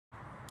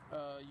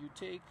you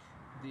take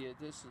the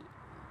adhesive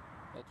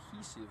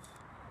piece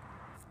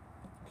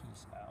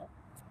out,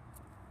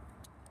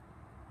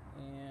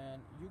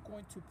 and you're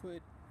going to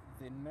put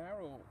the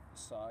narrow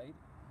side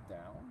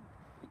down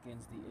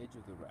against the edge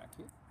of the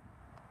racket,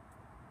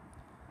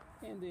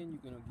 and then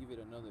you're going to give it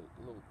another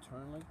little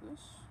turn like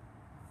this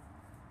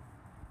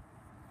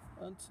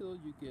until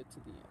you get to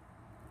the end.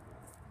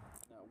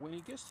 Now when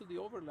it gets to the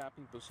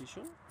overlapping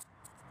position,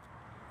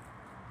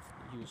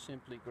 you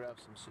simply grab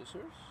some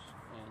scissors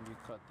and you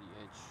cut the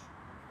edge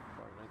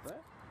part like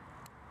that.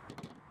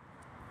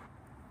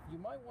 You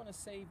might want to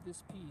save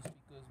this piece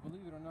because,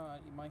 believe it or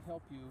not, it might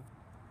help you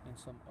in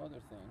some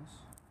other things.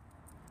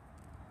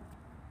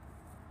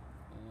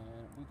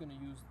 And we're going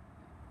to use,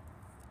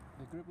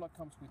 the GRIPLOCK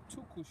comes with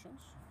 2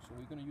 cushions, so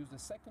we're going to use the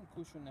second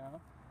cushion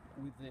now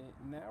with the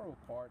narrow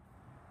part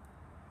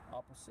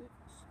opposite.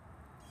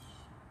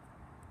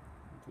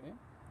 Okay,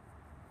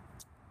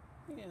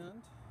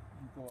 and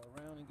you go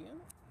around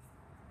again.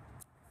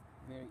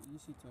 Very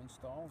easy to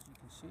install, as you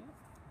can see.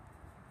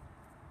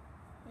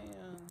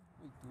 And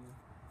we do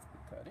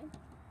the cutting.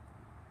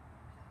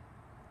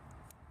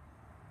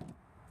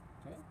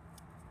 Okay,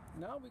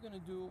 now we're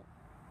going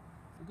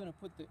to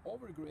put the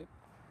overgrip.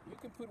 You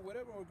can put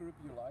whatever overgrip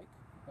you like.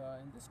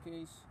 In this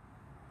case,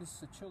 this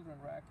is a children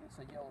racket. It's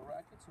a yellow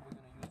racket, so we're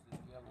going to use this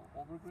yellow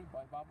overgrip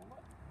by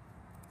Babolat.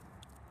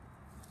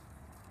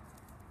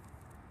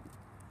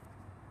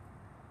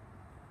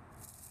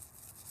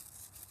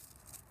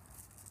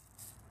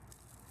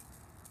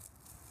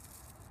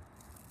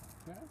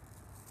 Okay.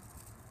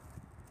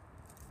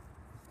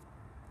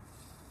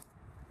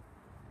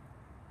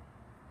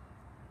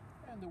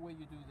 And the way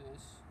you do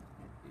this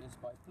is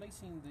by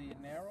placing the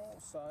narrow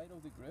side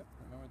of the grip.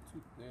 Remember,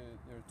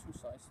 there are 2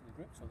 sides to the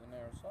grip, so the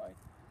narrow side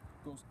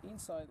goes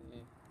inside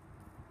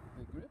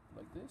the grip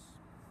like this.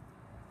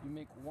 You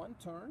make 1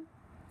 turn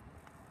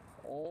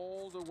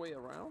all the way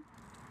around,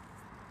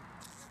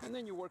 and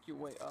then you work your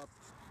way up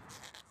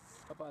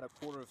about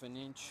 1/4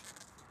 inch,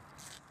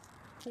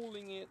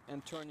 pulling it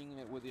and turning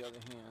it with the other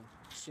hand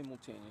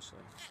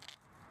simultaneously.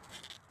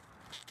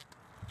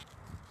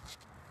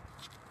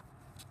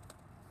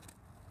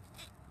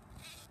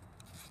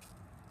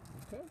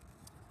 Okay,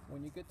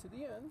 when you get to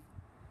the end,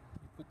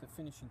 you put the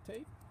finishing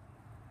tape.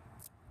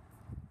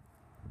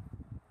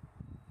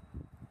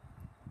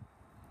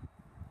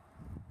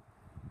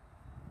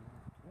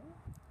 Okay.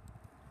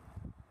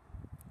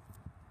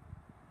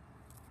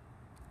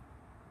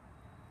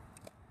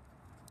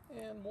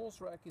 And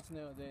most rackets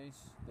nowadays,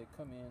 they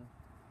come in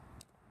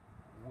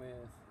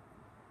with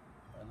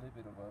a little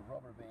bit of a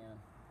rubber band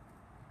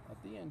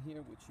at the end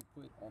here, which you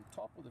put on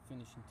top of the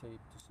finishing tape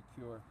to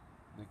secure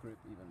the grip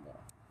even more.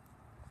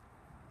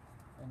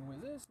 And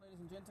with this,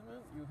 ladies and gentlemen,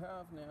 you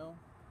have now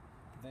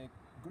the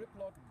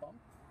GRIPLOCK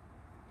bump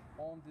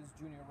on this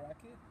junior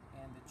racket,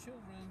 and the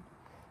children,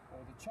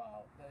 or the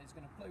child that is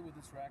going to play with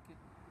this racket,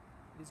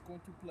 is going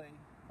to play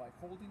by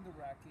holding the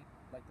racket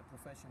like the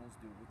professionals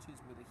do, which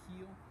is with the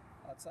heel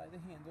outside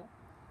the handle,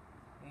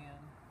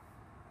 and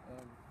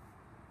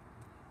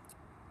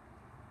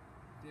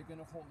they're going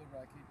to hold the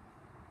racket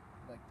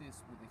like this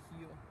with the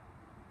heel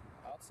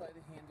outside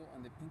the handle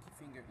and the pinky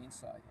finger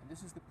inside. And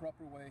this is the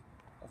proper way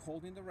of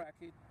holding the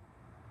racket,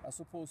 as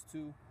opposed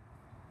to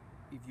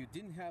if you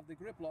didn't have the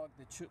GRIPLOCK,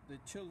 the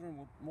children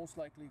will most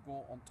likely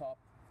go on top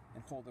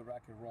and hold the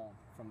racket wrong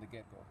from the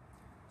get-go.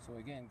 So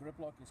again,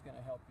 GRIPLOCK is going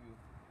to help you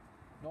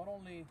not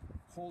only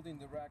holding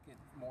the racket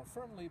more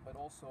firmly, but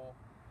also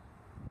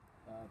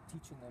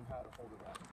teaching them how to hold the racket.